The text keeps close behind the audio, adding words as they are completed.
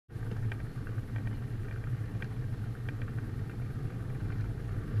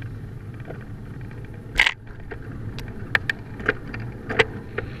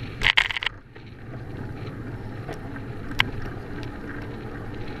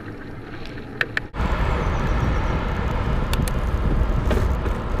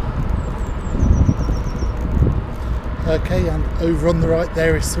Okay, and over on the right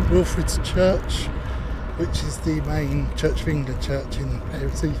there is St Wilfrid's Church, which is the main Church of England church in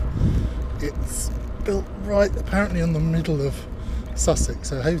Haywards Heath. It's built right apparently on the middle of Sussex,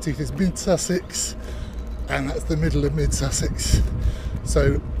 so Haywards Heath is mid-Sussex and that's the middle of mid-Sussex.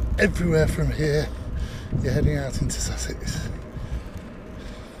 So everywhere from here you're heading out into Sussex.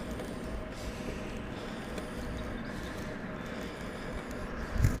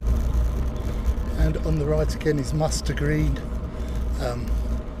 And on the right again is Muster Green,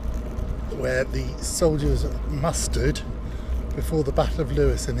 where the soldiers mustered before the Battle of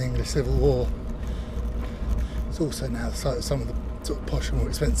Lewes in the English Civil War. It's also now the site of some of the sort of posh and more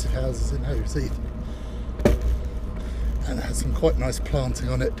expensive houses in Haywards Heath. And it has some quite nice planting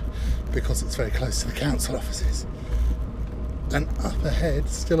on it because it's very close to the council offices. And up ahead,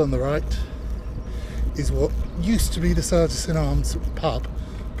 still on the right, is what used to be the Sergeants in Arms pub,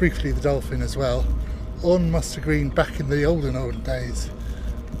 briefly the Dolphin as well. On Muster Green, back in the olden days,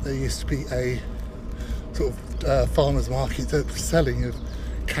 there used to be a sort of farmers market selling of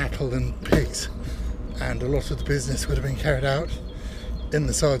cattle and pigs, and a lot of the business would have been carried out in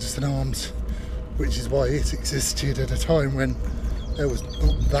the Sergeants in Arms, which is why it existed at a time when there was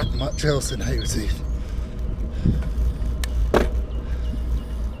not that much else in Haywards Heath.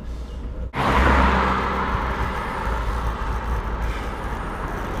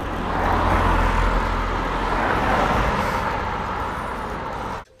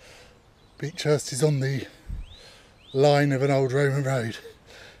 Beechhurst is on the line of an old Roman road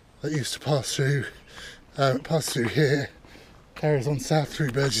that used to pass through here, carries on south through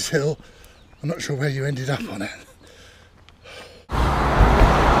Burgess Hill. I'm not sure where you ended up on it.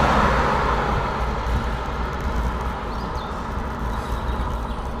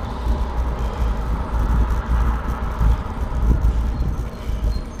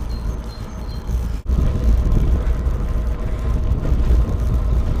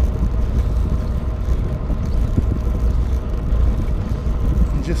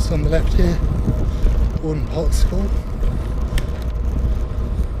 And just on the left here, Warden Park School.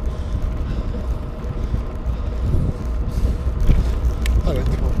 I went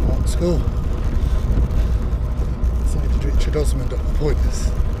to Warden Park School. So did Richard Osmond up the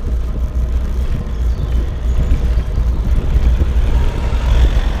Pointers.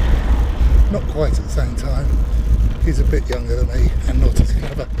 Not quite at the same time. He's a bit younger than me and not as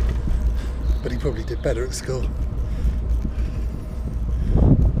clever, but he probably did better at school.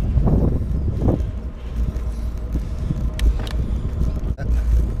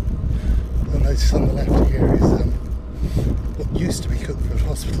 Notice on the left here is what used to be Cuckfield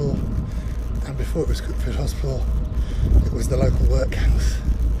Hospital, and before it was Cuckfield Hospital it was the local workhouse.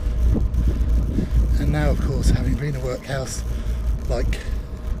 And now, of course, having been a workhouse, like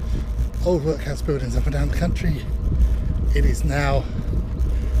old workhouse buildings up and down the country, it is now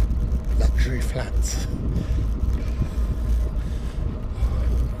luxury flats.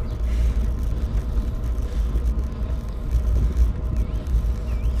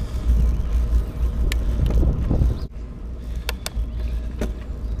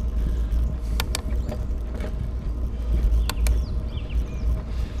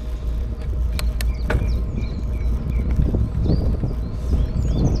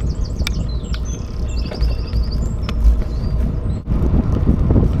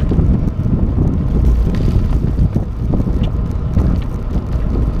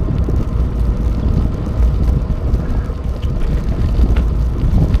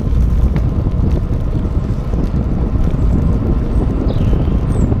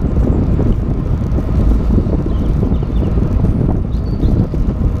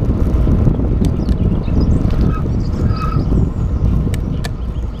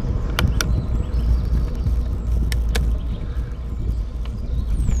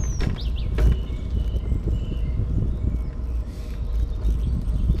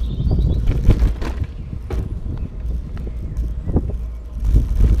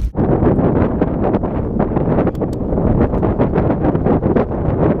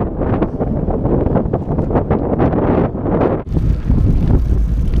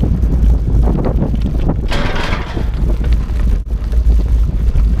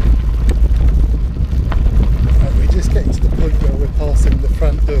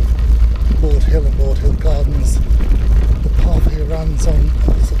 On sort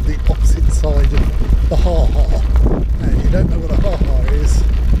of the opposite side of the ha-ha. And if you don't know what a ha-ha is,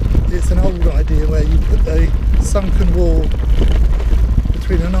 it's an old idea where you put a sunken wall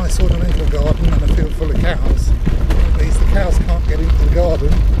between a nice ornamental garden and a field full of cows. It means the cows can't get into the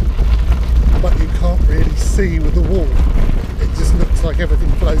garden, but you can't really see with the wall. It just looks like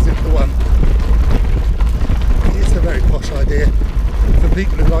everything flows into one. It's It's a very posh idea for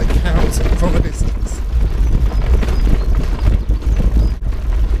people who like cows from a distance.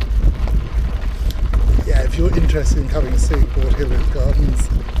 Yeah, if you're interested in coming and seeing Haywards Heath Gardens,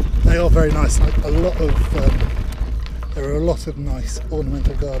 they are very nice. Like there are a lot of nice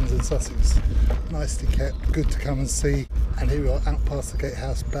ornamental gardens in Sussex, nicely kept, good to come and see. And here we are out past the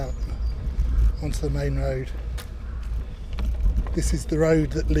gatehouse, about onto the main road. This is the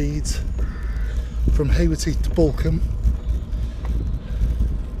road that leads from Haywards Heath to Balcombe.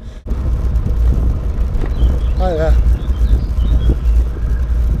 Hi there.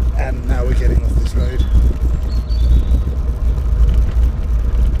 And now we're getting off this road.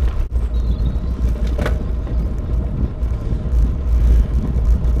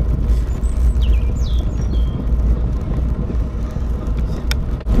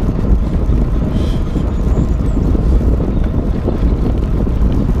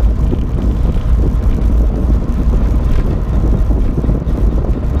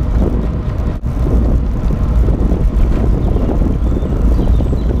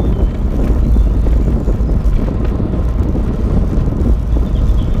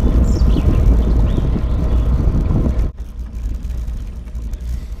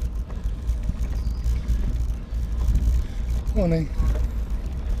 Morning.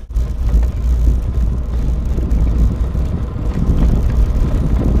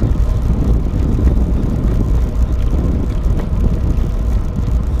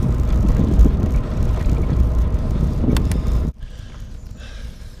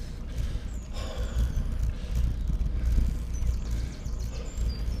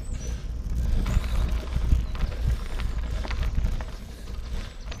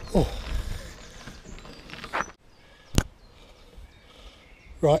 Oh.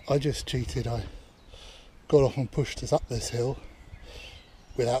 Right, I just cheated. I got off and pushed us up this hill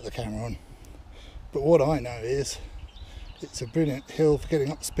without the camera on. But what I know is it's a brilliant hill for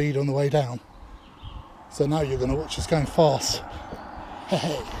getting up speed on the way down. So now you're going to watch us going fast.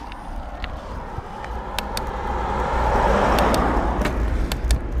 Hey.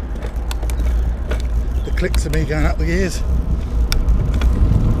 The clicks of me going up the gears.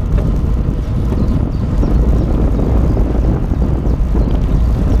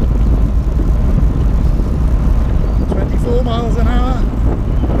 Miles an hour.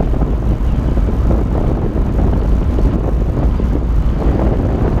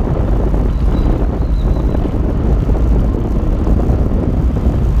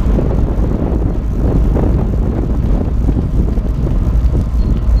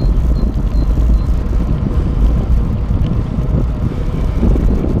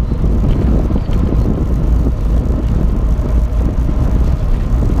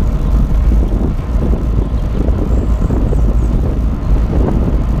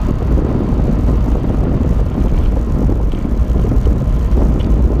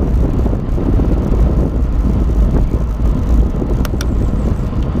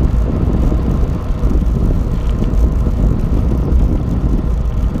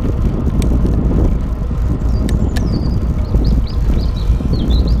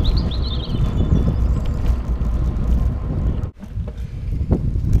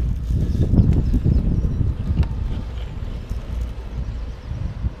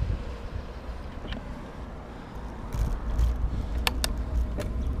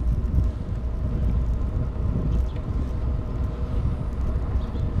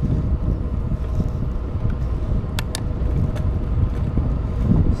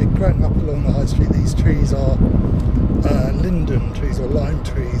 Growing up along the high street, these trees are linden trees or lime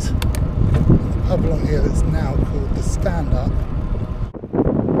trees. There's a pub along here that's now called the Stand Up.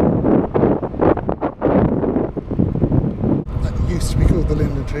 That used to be called the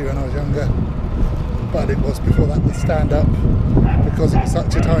linden tree when I was younger, but it was before that the Stand Up. Because it was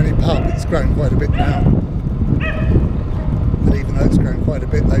such a tiny pub, it's grown quite a bit now. But even though it's grown quite a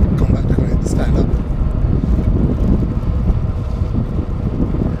bit, they've gone back to calling it the Stand Up.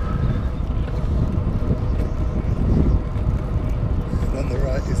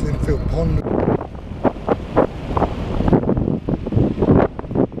 Is Lindfield Pond.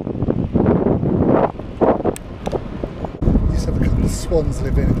 Used to have a couple of swans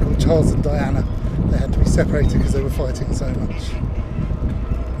live in it called Charles and Diana. They had to be separated because they were fighting so much,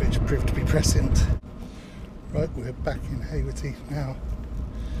 which proved to be prescient. Right, we're back in Haywards Heath now.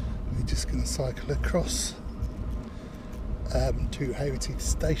 We're just going to cycle across to Haywards Heath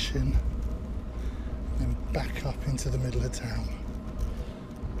station and then back up into the middle of town.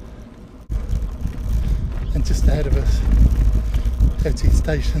 And just ahead of us, Haywards Heath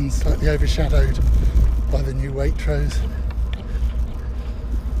station, slightly overshadowed by the new Waitrose,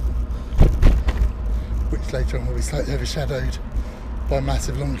 which which later on will be slightly overshadowed by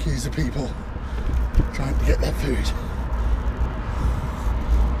massive long queues of people trying to get their food.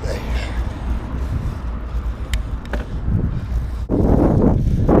 There you go.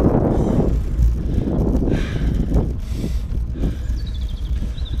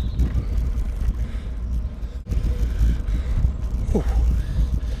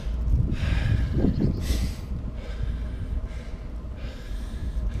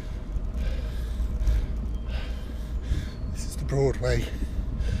 Broadway.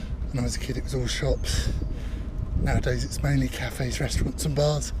 When I was a kid it was all shops. Nowadays it's mainly cafes, restaurants and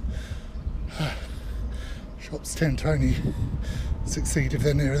bars. Shops tend to only succeed if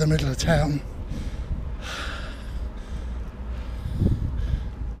they're nearer the middle of town.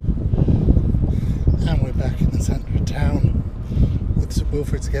 And we're back in the centre of town with St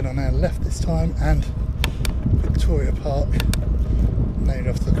Wilfrid's again on our left this time, and Victoria Park, named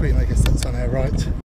after the Queen, I guess that's on our right.